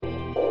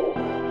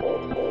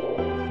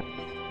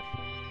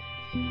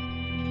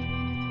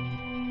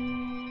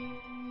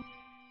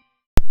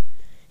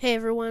Hey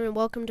everyone, and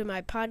welcome to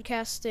my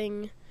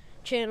podcasting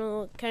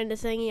channel kind of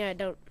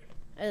thingy.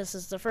 This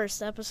is the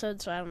first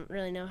episode, so I don't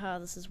really know how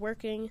this is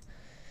working.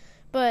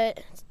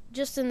 But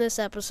just in this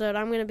episode,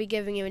 I'm going to be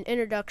giving you an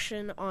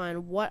introduction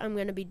on what I'm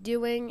going to be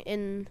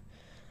doing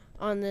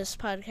on this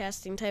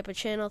podcasting type of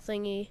channel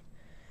thingy.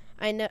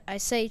 I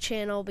say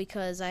channel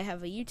because I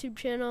have a YouTube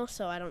channel,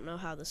 so I don't know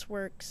how this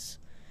works.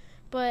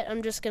 But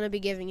I'm just going to be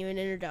giving you an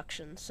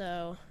introduction,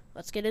 so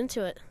let's get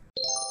into it.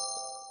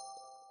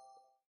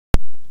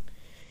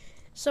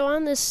 So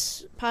on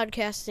this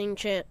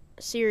podcasting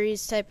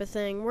series type of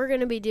thing, we're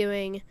going to be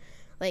doing,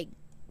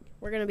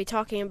 we're going to be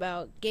talking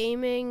about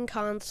gaming,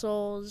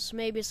 consoles,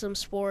 maybe some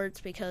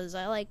sports because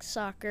I like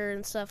soccer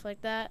and stuff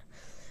like that.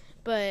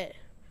 But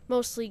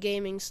mostly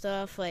gaming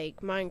stuff like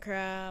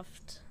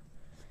Minecraft,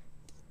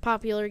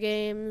 popular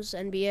games,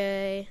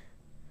 NBA,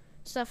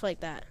 stuff like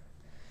that.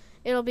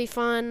 It'll be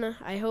fun.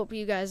 I hope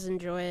you guys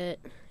enjoy it.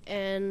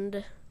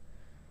 And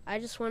I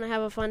just want to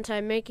have a fun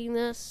time making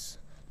this.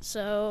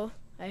 So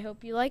I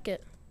hope you like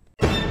it.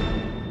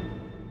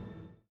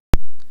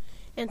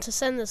 And to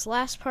send this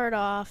last part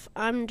off,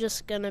 I'm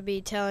just going to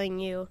be telling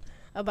you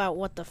about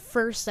what the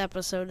first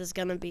episode is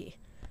going to be.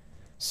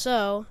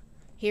 So,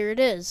 here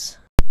it is.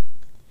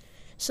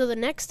 So the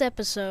next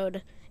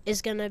episode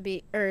is going to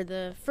be,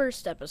 the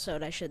first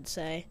episode I should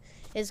say,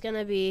 is going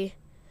to be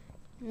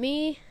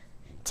me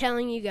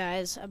telling you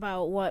guys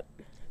about what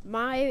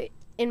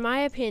in my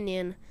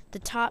opinion, the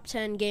top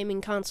 10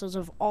 gaming consoles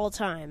of all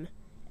time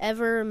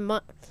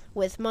ever,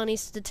 with money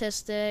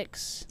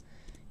statistics,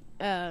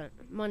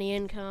 money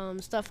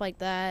income, stuff like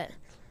that,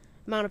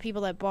 amount of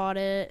people that bought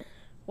it,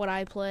 what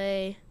I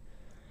play,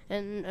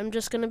 and I'm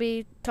just going to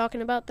be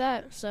talking about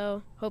that,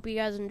 so hope you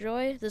guys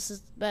enjoy. This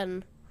has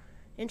been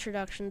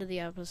introduction to the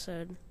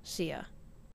episode. See ya.